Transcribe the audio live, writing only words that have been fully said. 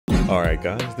Alright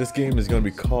guys, this game is going to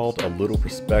be called A Little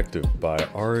Perspective by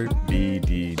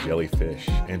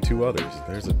RbdJellyfish and two others.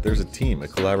 There's a team, a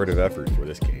collaborative effort for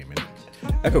this game. And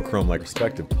Echochrome like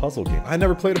perspective puzzle game. I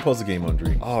never played a puzzle game on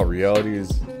Dream. Oh, reality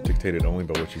is dictated only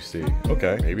by what you see.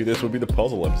 Okay, maybe this would be the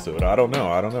puzzle episode. I don't know.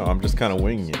 I'm just kind of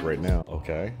winging it right now.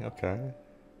 Okay.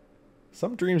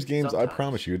 Some Dreams games, Sometimes, I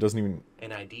promise you, it doesn't even...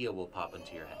 an idea will pop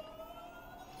into your head.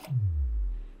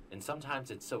 And sometimes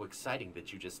it's so exciting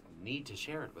that you just need to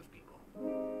share it with people.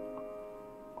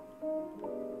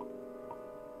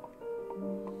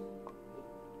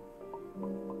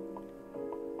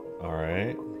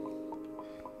 Alright.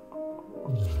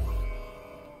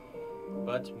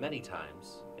 But many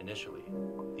times, initially,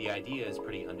 the idea is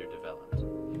pretty underdeveloped.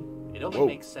 It only Whoa.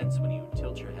 makes sense when you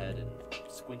tilt your head and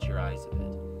squint your eyes a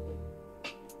bit.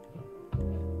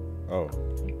 Oh.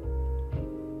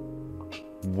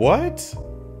 What?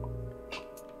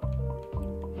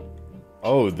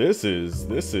 Oh, this is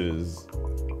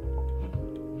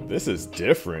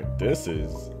different.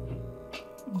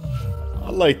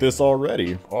 I like this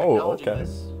already. Oh, Acknowledging okay.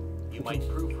 this, you might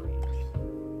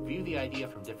proofread. View the idea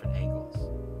from different angles.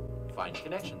 Find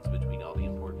connections between all the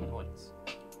important points.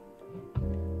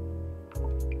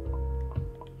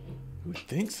 Who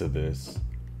thinks of this?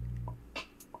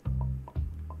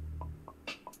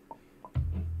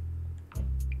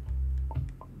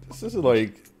 This is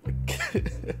like...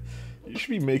 You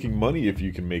should be making money if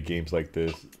you can make games like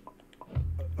this.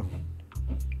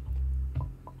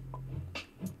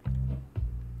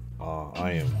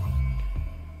 I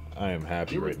am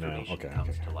happy New right now. information Okay.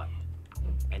 comes to light,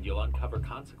 and you'll uncover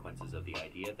consequences of the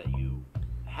idea that you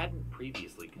hadn't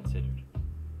previously considered.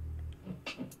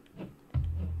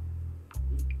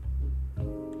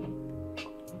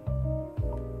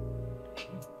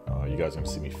 Oh, you guys are gonna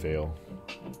see me fail.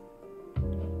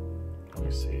 Let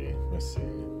me see. Let's see.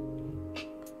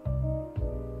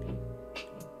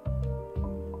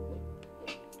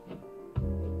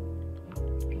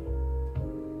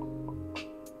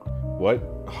 What?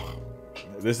 Oh,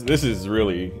 this is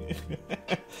really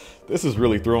this is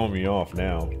really throwing me off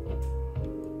now.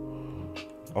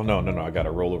 Oh no, I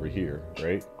gotta roll over here,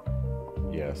 right?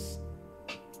 Yes.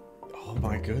 Oh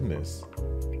my goodness.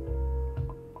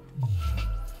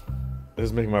 This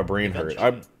is making my brain hurt.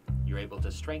 Eventually, you're able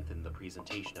to strengthen the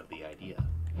presentation of the idea.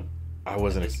 I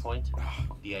wasn't At this point,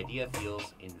 the idea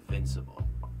feels invincible.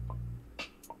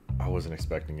 I wasn't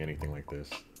expecting anything like this.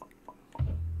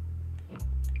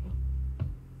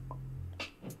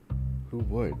 Who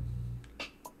would?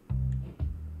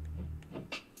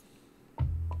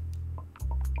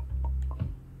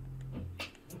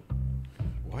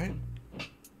 What?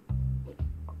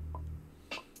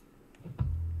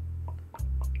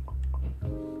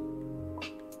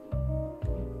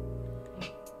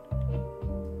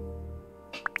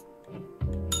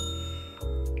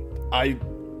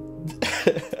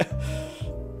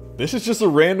 This is just a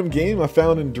random game I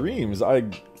found in Dreams.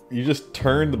 You just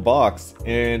turn the box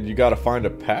and you gotta find a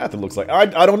path, it looks like.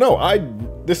 I don't know.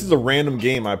 This is a random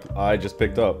game I just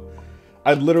picked up.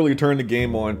 I literally turned the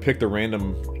game on, picked a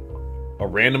random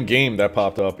game that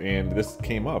popped up, and this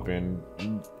came up, and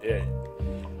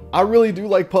I really do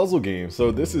like puzzle games,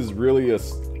 so this is really a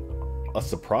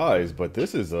surprise, but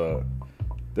this is a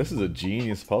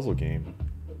genius puzzle game.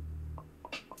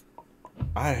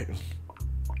 I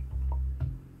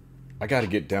gotta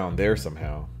get down there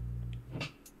somehow.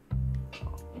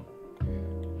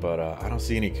 But I don't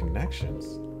see any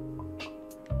connections.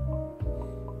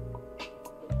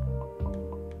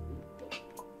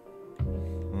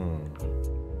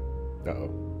 Uh-oh.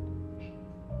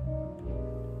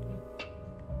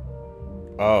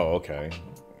 Oh, okay.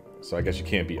 So I guess you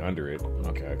can't be under it.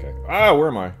 Okay. Ah, where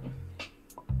am I?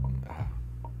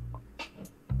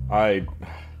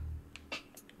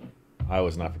 I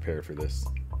was not prepared for this.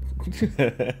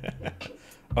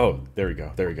 Oh, there we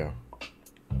go.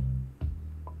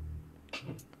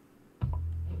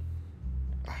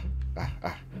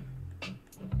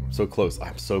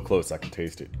 I'm so close. I can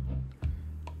taste it.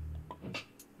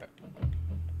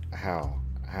 How?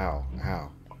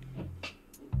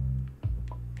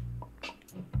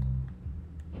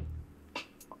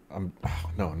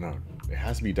 No. It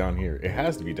has to be down here. It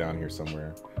has to be down here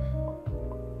somewhere.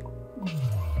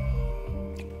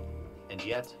 And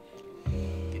yet,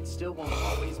 it still won't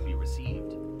always be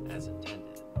received as intended.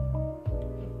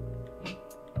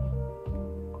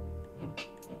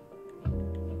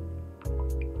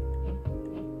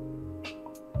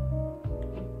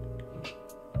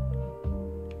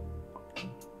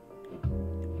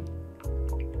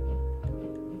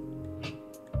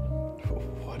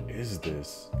 What is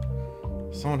this?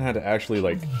 Someone had to actually,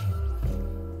 like...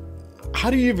 How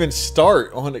do you even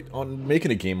start on making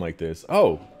a game like this?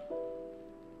 Oh.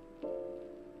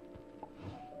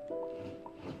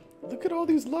 Look at all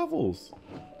these levels.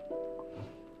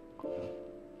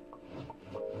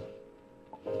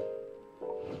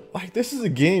 Like, this is a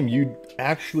game you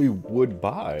actually would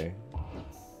buy.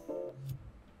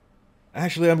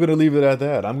 Actually, I'm going to leave it at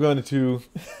that. I'm going to...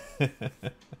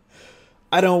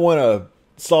 I don't want to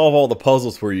solve all the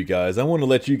puzzles for you guys. I want to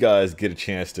let you guys get a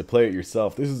chance to play it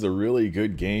yourself. This is a really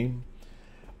good game.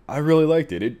 I really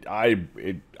liked it.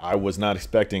 I was not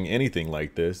expecting anything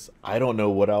like this. I don't know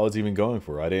what I was even going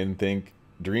for. I didn't think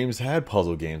Dreams had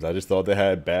puzzle games. I just thought they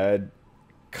had bad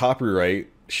copyright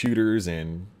shooters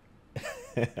and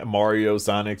Mario,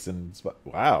 Sonics, and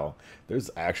wow,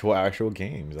 there's actual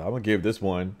games. I'm gonna give this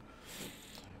one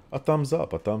a thumbs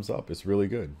up. It's really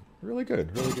good. Really good.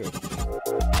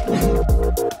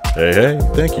 Hey,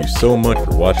 thank you so much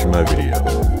for watching my video.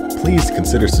 Please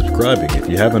consider subscribing if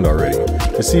you haven't already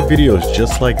to see videos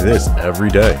just like this every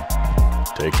day.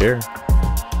 Take care.